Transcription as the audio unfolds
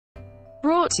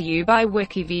Brought to you by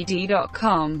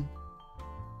WikiVidi.com.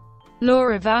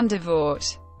 Laura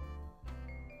Vandervoort.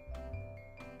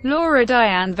 Laura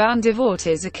Dianne Vandervoort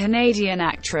is a Canadian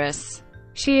actress.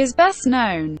 She is best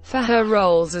known for her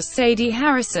roles as Sadie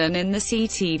Harrison in the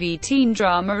CTV teen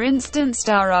drama Instant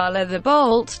Star Arla the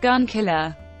Bolt Gun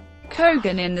Killer,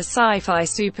 Cogan in the sci-fi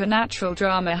supernatural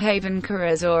drama Haven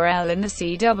Kara, Zor-El in the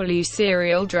CW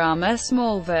serial drama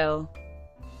Smallville,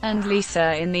 and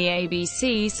Lisa in the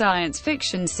ABC science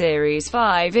fiction series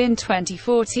 5. In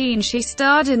 2014 she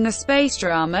starred in the space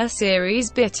drama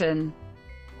series Bitten,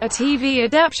 a TV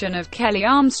adaptation of Kelley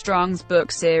Armstrong's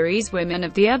book series Women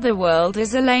of the Otherworld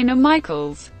as Elena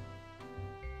Michaels.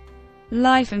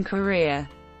 Life and career.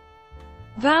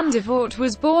 Vandervoort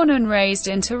was born and raised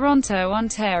in Toronto,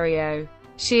 Ontario.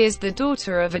 She is the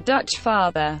daughter of a Dutch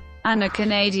father and a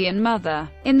Canadian mother.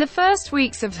 In the first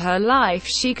weeks of her life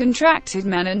she contracted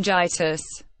meningitis,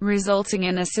 resulting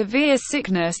in a severe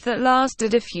sickness that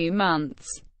lasted a few months.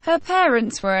 Her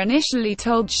parents were initially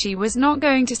told she was not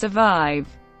going to survive.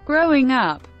 Growing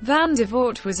up,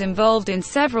 Vandervoort was involved in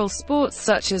several sports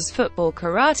such as football,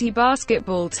 karate,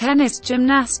 basketball, tennis,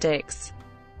 gymnastics,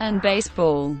 and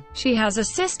baseball. She has a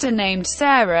sister named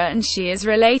Sarah and she is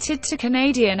related to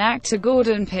Canadian actor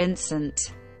Gordon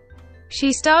Pinsent.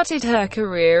 She started her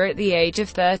career at the age of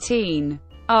 13,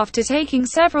 after taking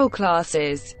several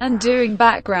classes, and doing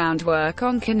background work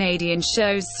on Canadian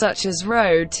shows such as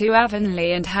Road to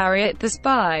Avonlea and Harriet the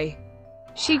Spy.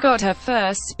 She got her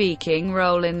first speaking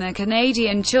role in the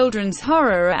Canadian children's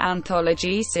horror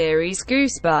anthology series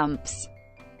Goosebumps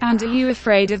and Are You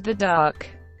Afraid of the Dark?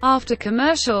 After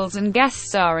commercials and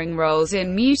guest-starring roles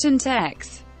in Mutant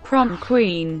X, Prom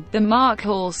Queen, The Mark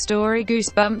Hall Story,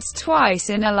 Goosebumps, Twice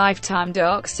in a Lifetime,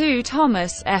 Doc Sue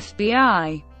Thomas,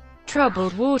 FBI,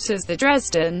 Troubled Waters, The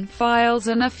Dresden Files,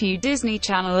 and a few Disney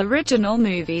Channel original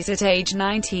movies at age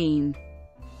 19.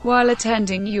 While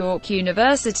attending York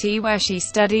University where she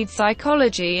studied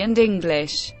psychology and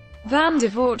English,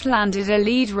 Vandervoort landed a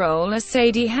lead role as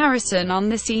Sadie Harrison on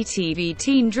the CTV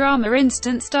teen drama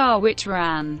Instant Star, which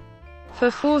ran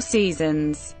for 4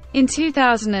 seasons. In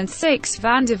 2006,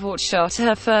 Vandervoort shot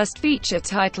her first feature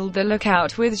titled The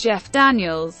Lookout with Jeff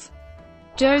Daniels,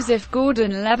 Joseph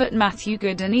Gordon-Levitt, Matthew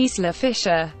Good and Isla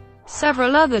Fisher.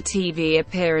 Several other TV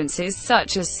appearances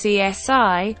such as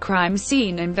CSI, Crime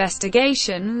Scene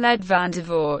Investigation, led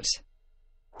Vandervoort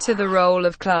to the role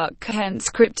of Clark Kent's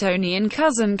Kryptonian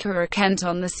cousin Kara Kent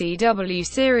on the CW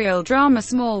serial drama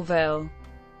Smallville.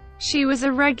 She was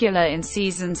a regular in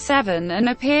Season 7 and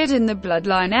appeared in the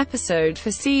Bloodline episode for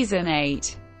Season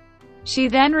 8. She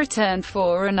then returned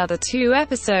for another 2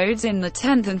 episodes in the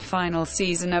 10th and final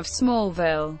season of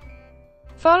Smallville.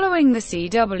 Following the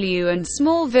CW and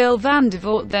Smallville,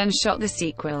 Vandervoort then shot the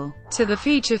sequel to the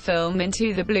feature film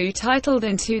Into the Blue titled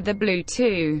Into the Blue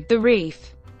 2: The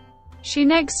Reef. She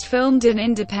next filmed an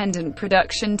independent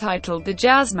production titled The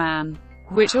Jazzman,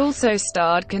 which also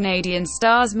starred Canadian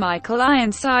stars Michael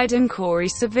Ironside and Corey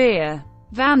Sevier.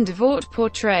 Vandervoort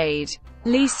portrayed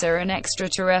Lisa, an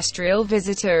extraterrestrial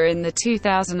visitor in the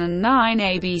 2009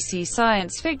 ABC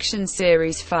science fiction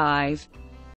series 5,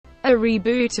 a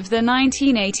reboot of the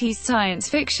 1980s science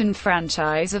fiction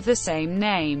franchise of the same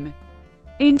name.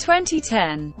 In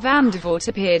 2010, Vandervoort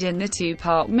appeared in the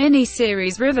 2-part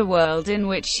mini-series Otherworld, in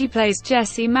which she plays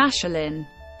Jesse Machelin,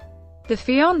 the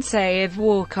fiancé of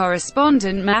war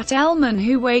correspondent Matt Elman,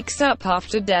 who wakes up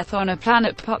after death on a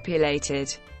planet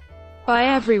populated by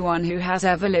everyone who has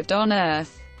ever lived on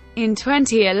Earth. In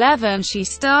 2011 she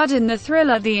starred in the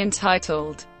thriller The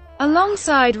Entitled,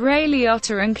 alongside Ray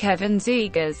Liotta and Kevin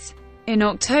Zegers. In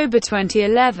October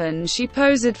 2011 she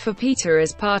posed for Peter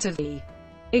as part of the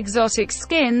Exotic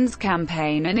Skins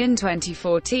campaign, and in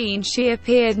 2014 she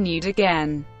appeared nude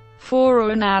again for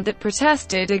an ad that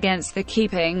protested against the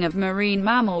keeping of marine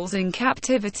mammals in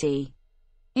captivity.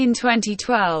 In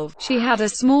 2012, she had a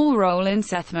small role in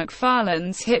Seth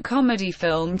MacFarlane's hit comedy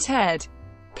film Ted,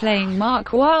 playing Mark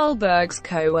Wahlberg's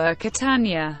co-worker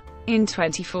Tanya. In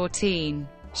 2014,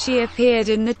 she appeared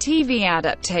in the TV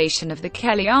adaptation of the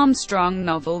Kelley Armstrong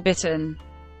novel Bitten,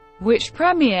 which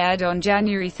premiered on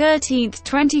January 13,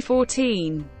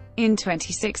 2014. In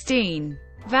 2016,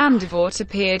 Vandervoort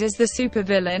appeared as the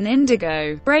supervillain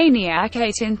Indigo Brainiac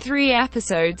 8 in 3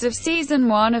 episodes of Season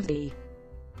 1 of the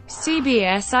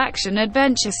CBS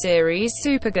action-adventure series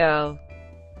Supergirl.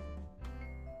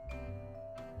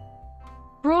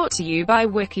 Brought to you by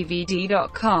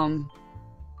WikiVidi.com.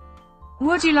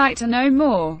 Would you like to know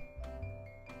more?